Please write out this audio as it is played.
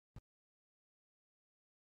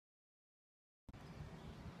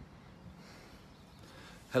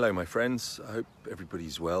Hello my friends, I hope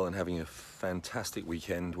everybody's well and having a fantastic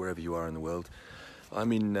weekend wherever you are in the world.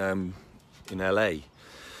 I'm in LA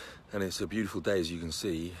and it's a beautiful day, as you can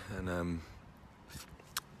see, and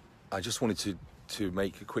I just wanted to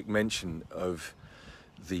make a quick mention of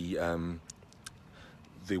the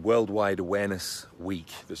Worldwide Awareness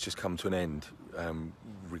Week that's just come to an end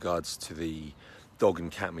regards to the dog and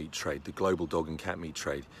cat meat trade, the global dog and cat meat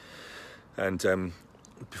trade. And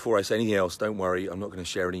before I say anything else, don't worry, I'm not going to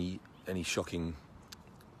share any shocking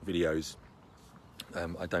videos.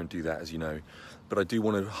 I don't do that, as you know. But I do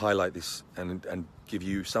want to highlight this and give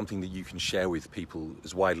you something that you can share with people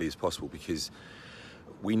as widely as possible, because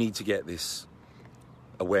we need to get this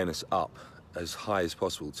awareness up as high as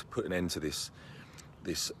possible to put an end to this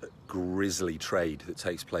grisly trade that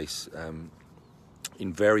takes place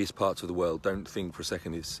in various parts of the world. Don't think for a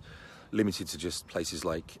second it's limited to just places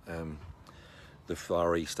like the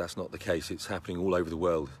Far East. That's not the case. It's happening all over the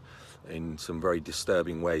world in some very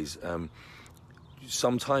disturbing ways.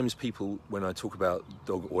 Sometimes people, when I talk about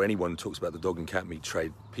dog, or anyone talks about the dog and cat meat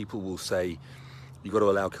trade, people will say you've got to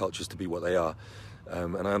allow cultures to be what they are,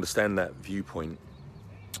 and I understand that viewpoint,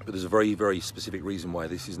 but there's a very, very specific reason why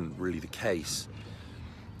this isn't really the case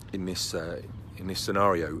in this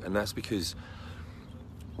scenario, and that's because,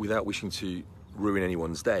 without wishing to ruin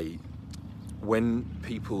anyone's day, when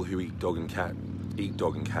people who eat dog and cat,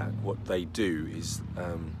 what they do is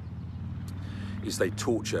they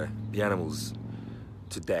torture the animals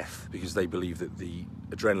to death, because they believe that the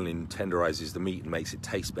adrenaline tenderizes the meat and makes it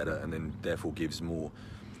taste better, and then therefore gives more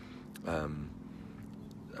of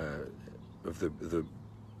the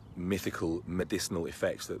mythical medicinal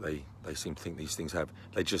effects that they seem to think these things have.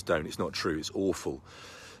 They just don't. It's not true. It's awful.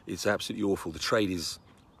 It's absolutely awful. The trade is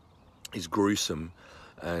gruesome,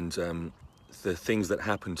 and the things that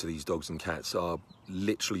happen to these dogs and cats are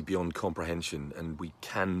literally beyond comprehension, and we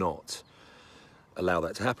cannot allow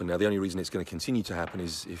that to happen. Now, the only reason it's going to continue to happen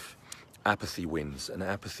is if apathy wins, and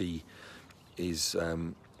apathy is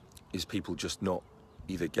people just not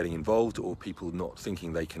either getting involved or people not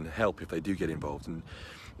thinking they can help if they do get involved, and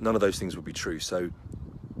none of those things would be true. So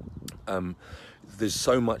there's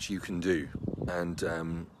so much you can do,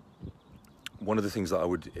 and one of the things that I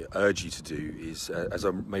would urge you to do is, as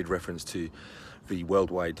I made reference to the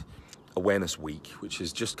Worldwide Awareness Week, which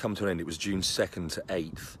has just come to an end. It was June 2nd to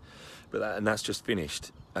 8th, and that's just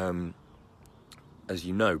finished, as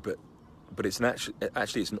you know. But it's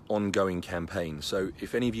actually it's an ongoing campaign. So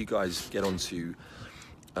if any of you guys get onto,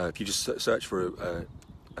 if you just search for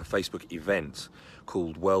a Facebook event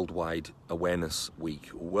called Worldwide Awareness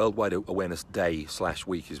Week, or Worldwide Awareness Day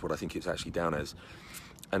 /week is what I think it's actually down as.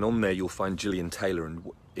 And on there you'll find Gillian Taylor, and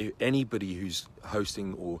anybody who's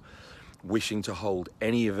hosting or wishing to hold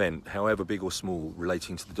any event, however big or small,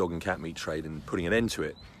 relating to the dog and cat meat trade and putting an end to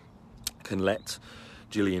it, can let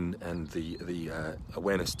Gillian and the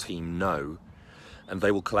awareness team know, and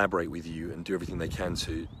they will collaborate with you and do everything they can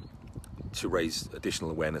to raise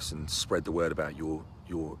additional awareness and spread the word about your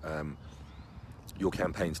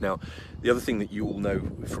campaigns. Now, the other thing that you all know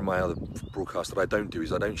from my other broadcast that I don't do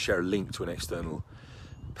is I don't share a link to an external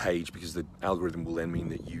page, because the algorithm will then mean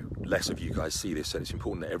that less of you guys see this, and it's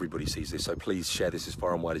important that everybody sees this. So please share this as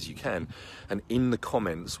far and wide as you can. And in the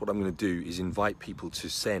comments, what I'm going to do is invite people to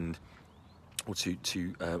send or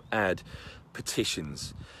to add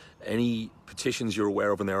petitions. Any petitions you're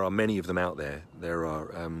aware of, and there are many of them out there. There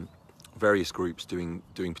are various groups doing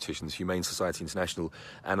petitions: Humane Society International,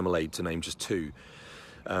 Animal Aid, to name just two.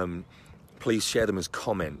 Please share them as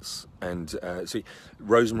comments. And see,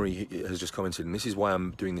 Rosemary has just commented, and this is why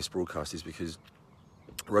I'm doing this broadcast, is because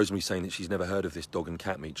Rosemary's saying that she's never heard of this dog and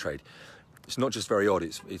cat meat trade. It's not just very odd,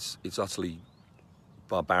 it's utterly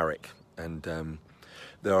barbaric, and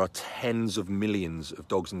there are tens of millions of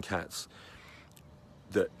dogs and cats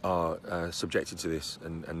that are subjected to this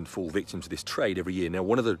and fall victim to this trade every year. Now,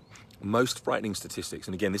 one of the most frightening statistics,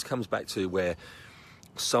 and again, this comes back to where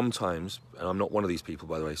sometimes, and I'm not one of these people,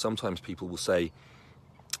 by the way, sometimes people will say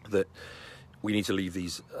that we need to leave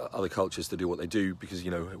these other cultures to do what they do, because,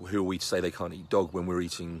 you know, who are we to say they can't eat dog when we're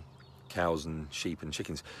eating cows and sheep and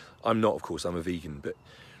chickens? I'm not, of course, I'm a vegan, but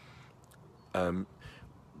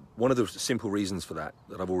one of the simple reasons for that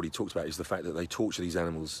I've already talked about is the fact that they torture these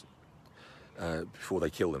animals before they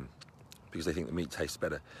kill them, because they think the meat tastes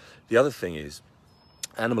better. The other thing is,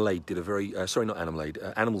 Animal Aid did a very,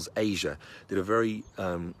 Animals Asia did a very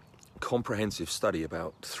comprehensive study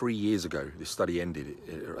about 3 years ago. This study ended,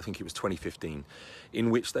 I think it was 2015, in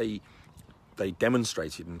which they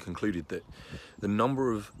demonstrated and concluded that the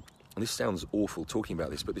number of, and this sounds awful talking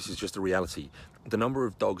about this, but this is just a reality, the number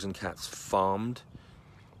of dogs and cats farmed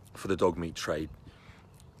for the dog meat trade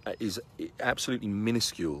is absolutely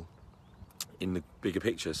minuscule in the bigger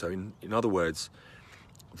picture. So in other words,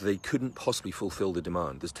 they couldn't possibly fulfill the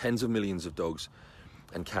demand. There's tens of millions of dogs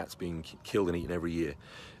and cats being killed and eaten every year,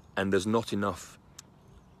 and there's not enough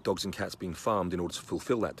dogs and cats being farmed in order to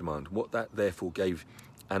fulfill that demand. What that therefore gave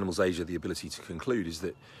Animals Asia the ability to conclude is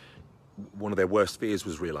that one of their worst fears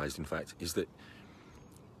was realized, in fact, is that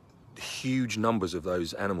huge numbers of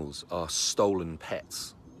those animals are stolen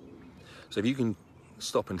pets. So if you can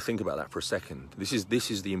stop and think about that for a second, this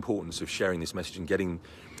is the importance of sharing this message and getting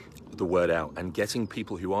the word out, and getting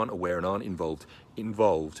people who aren't aware and aren't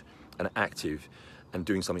involved and active and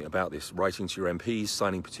doing something about this, writing to your MPs,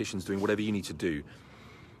 signing petitions, doing whatever you need to do.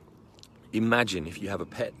 Imagine if you have a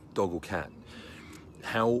pet dog or cat,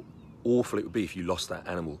 how awful it would be if you lost that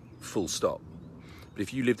animal, full stop. But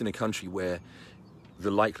if you lived in a country where the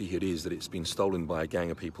likelihood is that it's been stolen by a gang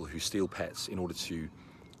of people who steal pets in order to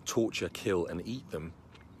torture, kill and eat them,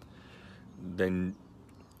 then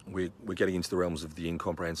we're getting into the realms of the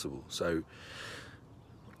incomprehensible. So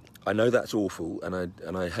I know that's awful,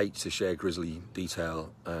 and I hate to share grisly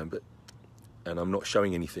detail, and I'm not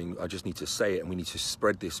showing anything. I just need to say it, and we need to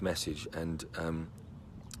spread this message. And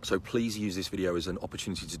so please use this video as an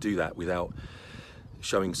opportunity to do that without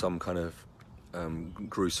showing some kind of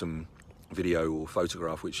gruesome video or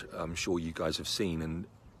photograph, which I'm sure you guys have seen. And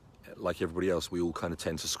like everybody else, we all kind of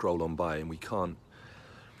tend to scroll on by, and we can't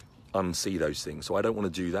unsee those things. So I don't want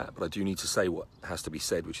to do that, but I do need to say what has to be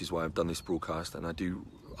said, which is why I've done this broadcast. And I do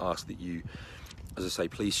ask that you, as I say,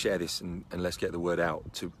 please share this and let's get the word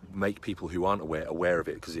out to make people who aren't aware of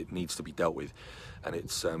it, because it needs to be dealt with. And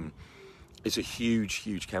it's a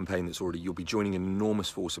huge campaign that's already, you'll be joining an enormous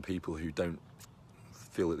force of people who don't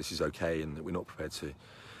feel that this is okay and that we're not prepared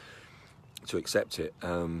to accept it.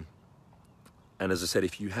 And as I said,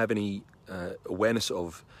 if you have any awareness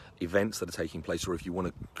of events that are taking place, or if you want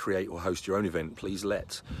to create or host your own event, please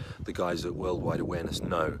let the guys at Worldwide Awareness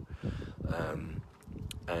know,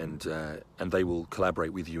 and they will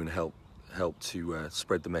collaborate with you and help to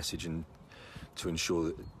spread the message and to ensure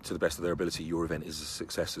that, to the best of their ability, your event is a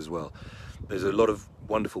success as well. There's a lot of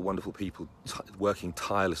wonderful people working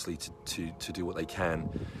tirelessly to do what they can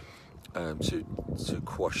to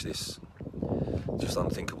quash this just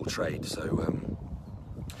unthinkable trade. So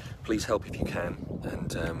please help if you can.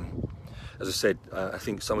 And as I said, I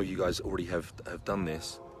think some of you guys already have done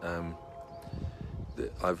this. I'm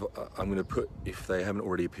going to put, if they haven't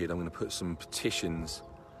already appeared, I'm going to put some petitions,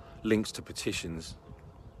 links to petitions.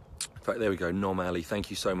 In fact, there we go. Nom Ali, thank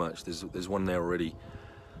you so much. There's one there already.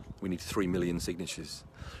 We need 3 million signatures.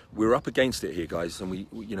 We're up against it here, guys, and we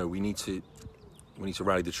need to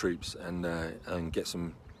rally the troops and get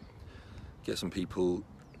some people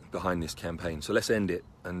behind this campaign. So let's end it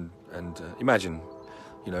and imagine,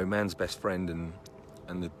 man's best friend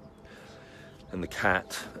and the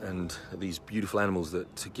cat and these beautiful animals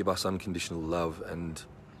that give us unconditional love and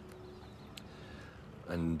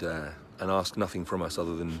ask nothing from us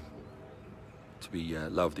other than to be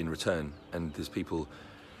loved in return. And there's people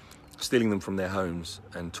stealing them from their homes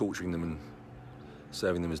and torturing them and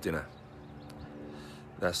serving them as dinner.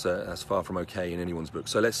 That's far from okay in anyone's book.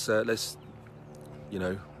 So let's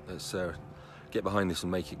get behind this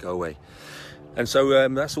and make it go away. And so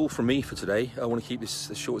that's all from me for today. I want to keep this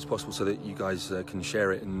as short as possible so that you guys can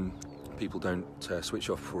share it and people don't switch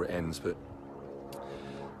off before it ends. But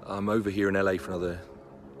I'm over here in LA for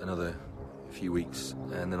another few weeks,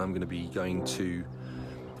 and then I'm going to be going to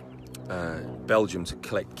Belgium to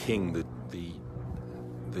collect King,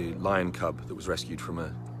 the lion cub that was rescued from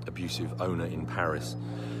an abusive owner in Paris.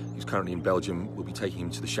 He's currently in Belgium. We'll be taking him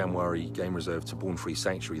to the Chamouari Game Reserve, to Born Free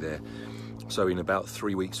Sanctuary there. So in about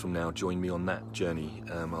 3 weeks from now, join me on that journey.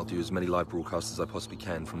 I'll do as many live broadcasts as I possibly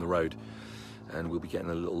can from the road, and we'll be getting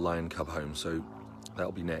a little lion cub home. So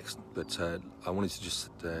that'll be next. But I wanted to just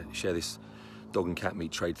share this dog and cat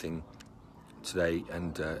meat trade thing today,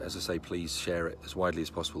 and as I say, please share it as widely as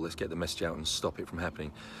possible. Let's get the message out and stop it from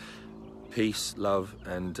happening. Peace, love,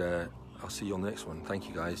 and I'll see you on the next one. Thank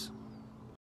you, guys.